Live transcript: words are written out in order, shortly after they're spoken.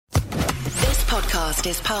podcast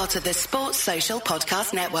is part of the Sports Social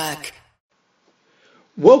Podcast Network.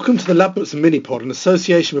 Welcome to the Ladbrokes Mini-Pod in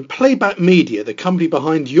association with Playback Media, the company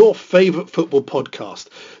behind your favourite football podcast.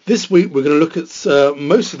 This week we're going to look at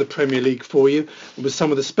most of the Premier League for you with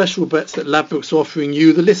some of the special bets that Ladbrokes are offering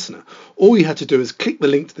you, the listener. All you had to do is click the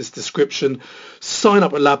link to this description, sign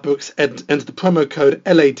up at Ladbrokes, enter the promo code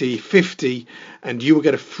LAD50 and you will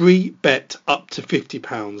get a free bet up to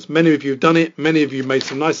 £50. Many of you have done it, many of you made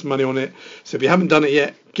some nice money on it, so if you haven't done it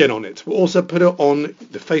yet, get on it. We'll also put it on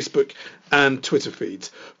the Facebook and Twitter feeds.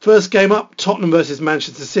 First game up, Tottenham versus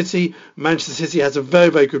Manchester City. Manchester City has a very,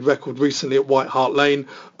 very good record recently at White Hart Lane.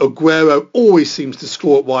 Aguero always seems to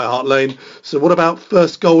score at White Hart Lane. So what about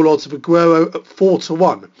first goal odds of Aguero at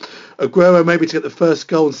 4-1? Aguero maybe to get the first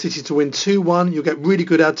goal and City to win 2-1. You'll get really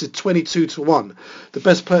good odds at 22-1. The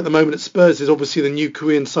best player at the moment at Spurs is obviously the new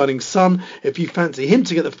Korean signing Son. If you fancy him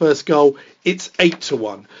to get the first goal, it's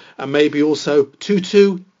 8-1. And maybe also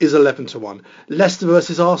 2-2 is 11-1. Leicester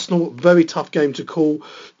versus Arsenal, very tough game to call.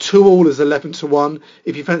 2-2 is 11-1.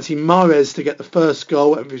 If you fancy Mahrez to get the first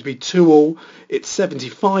goal, and it would be 2-2, it's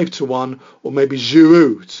 75-1. Or maybe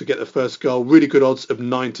Giroud to get the first goal, really good odds of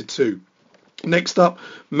 9-2. Next up,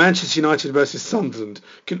 Manchester United versus Sunderland.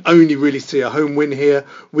 Can only really see a home win here.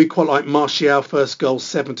 We quite like Martial first goal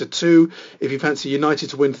 7-2. If you fancy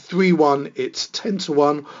United to win 3-1, it's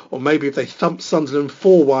 10-1. Or maybe if they thump Sunderland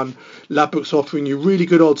 4-1, Ladbrokes offering you really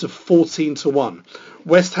good odds of 14-1.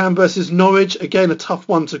 West Ham versus Norwich, again a tough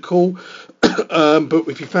one to call. But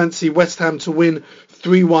if you fancy West Ham to win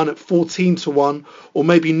 3-1 at 14-1, or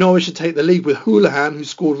maybe Norwich to take the lead with Houlihan, who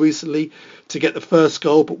scored recently, to get the first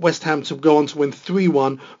goal, but West Ham to go on to win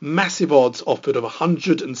 3-1, massive odds offered of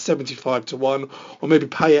 175-1, or maybe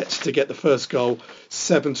Payet to get the first goal,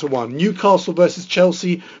 7-1. Newcastle versus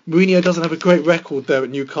Chelsea. Mourinho doesn't have a great record there at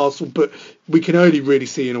Newcastle, but we can only really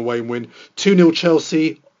see an away win. 2-0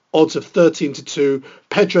 Chelsea, odds of 13-2.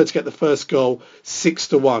 Pedro to get the first goal,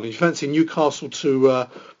 6-1. If you fancy Newcastle to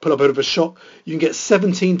put up a bit of a shock, you can get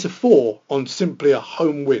 17-4 on simply a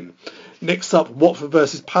home win. Next up, Watford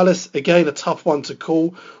versus Palace. Again, a tough one to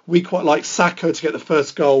call. We quite like Sacco to get the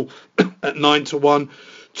first goal at 9-1.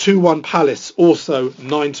 2-1 Palace, also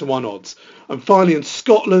 9-1 odds. And finally in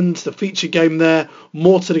Scotland, the feature game there,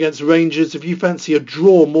 Morton against Rangers. If you fancy a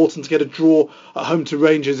draw, Morton to get a draw at home to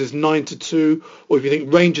Rangers is 9-2. Or if you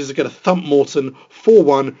think Rangers are going to thump Morton,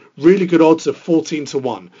 4-1, really good odds of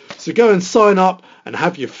 14-1. So go and sign up and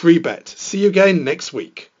have your free bet. See you again next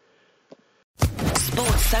week.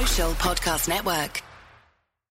 Sports Social Podcast Network.